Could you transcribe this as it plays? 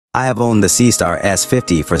I have owned the Seestar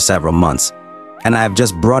S50 for several months, and I have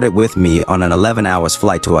just brought it with me on an 11-hour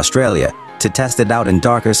flight to Australia to test it out in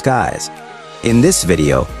darker skies. In this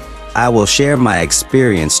video, I will share my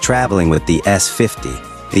experience traveling with the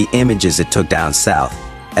S50, the images it took down south,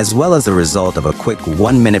 as well as the result of a quick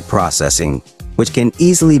 1-minute processing, which can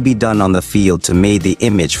easily be done on the field to make the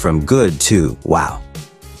image from good to wow.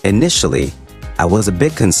 Initially, I was a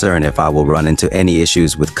bit concerned if I will run into any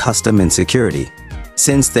issues with custom and security.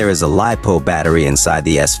 Since there is a LiPo battery inside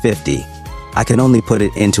the S50, I can only put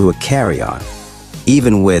it into a carry-on.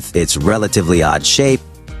 Even with its relatively odd shape,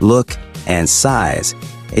 look, and size,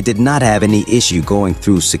 it did not have any issue going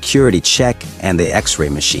through security check and the X-ray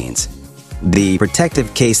machines. The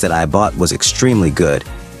protective case that I bought was extremely good,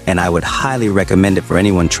 and I would highly recommend it for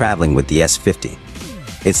anyone traveling with the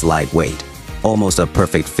S50. It's lightweight, almost a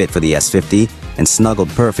perfect fit for the S50, and snuggled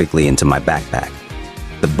perfectly into my backpack.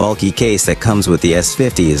 The bulky case that comes with the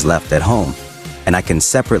S50 is left at home, and I can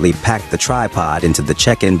separately pack the tripod into the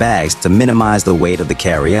check-in bags to minimize the weight of the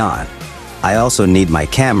carry-on. I also need my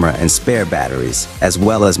camera and spare batteries, as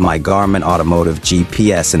well as my Garmin Automotive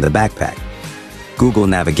GPS in the backpack. Google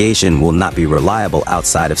navigation will not be reliable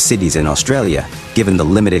outside of cities in Australia, given the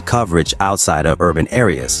limited coverage outside of urban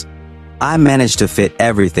areas. I managed to fit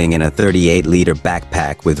everything in a 38-liter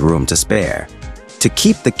backpack with room to spare. To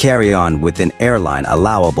keep the carry-on within airline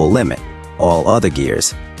allowable limit, all other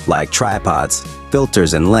gears, like tripods,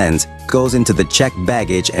 filters and lens, goes into the checked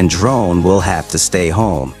baggage and drone will have to stay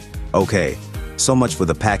home. Okay, so much for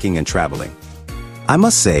the packing and traveling. I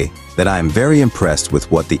must say that I am very impressed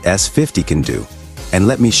with what the S50 can do, and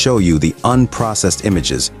let me show you the unprocessed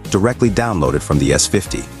images directly downloaded from the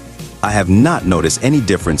S50. I have not noticed any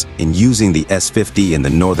difference in using the S50 in the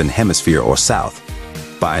northern hemisphere or south.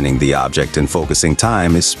 Finding the object and focusing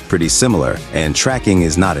time is pretty similar, and tracking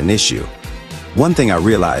is not an issue. One thing I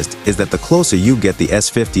realized is that the closer you get the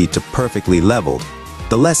S50 to perfectly leveled,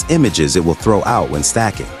 the less images it will throw out when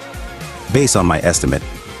stacking. Based on my estimate,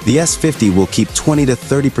 the S50 will keep 20 to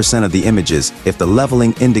 30% of the images if the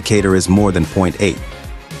leveling indicator is more than 0.8,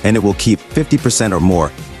 and it will keep 50% or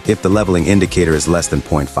more if the leveling indicator is less than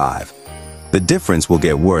 0.5. The difference will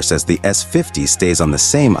get worse as the S50 stays on the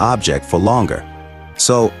same object for longer.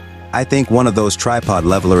 So, I think one of those tripod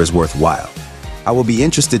leveler is worthwhile. I will be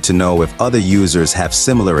interested to know if other users have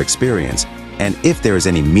similar experience and if there is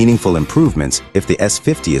any meaningful improvements if the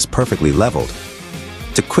S50 is perfectly leveled.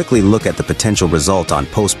 To quickly look at the potential result on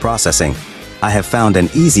post-processing, I have found an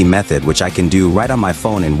easy method which I can do right on my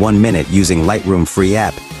phone in 1 minute using Lightroom free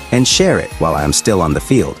app and share it while I am still on the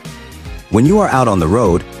field. When you are out on the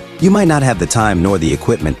road, you might not have the time nor the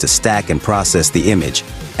equipment to stack and process the image,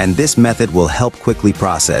 and this method will help quickly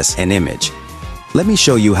process an image. Let me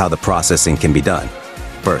show you how the processing can be done.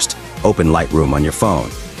 First, open Lightroom on your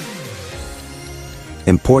phone.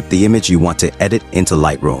 Import the image you want to edit into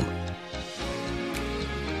Lightroom.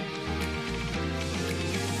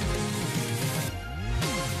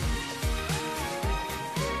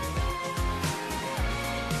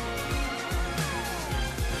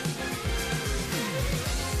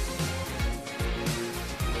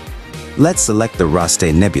 Let's select the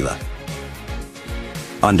Roste Nebula.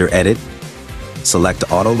 Under Edit, select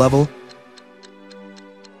Auto Level,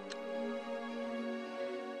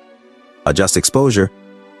 adjust exposure,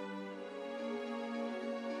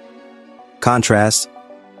 contrast,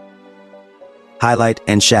 highlight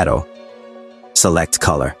and shadow, select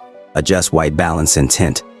color, adjust white balance and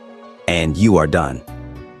tint, and you are done.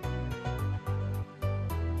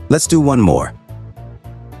 Let's do one more.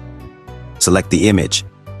 Select the image,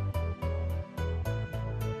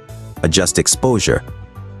 adjust exposure,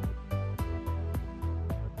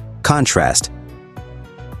 contrast,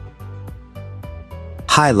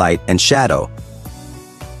 highlight and shadow,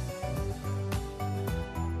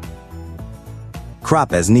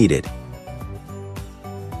 crop as needed.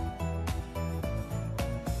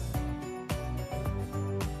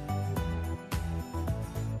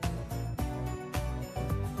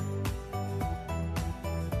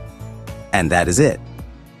 And that is it.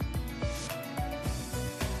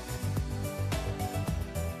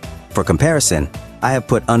 For comparison, I have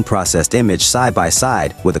put unprocessed image side by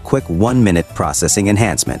side with a quick 1-minute processing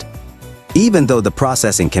enhancement. Even though the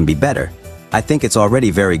processing can be better, I think it's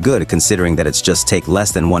already very good considering that it's just take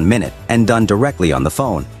less than 1 minute and done directly on the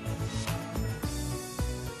phone.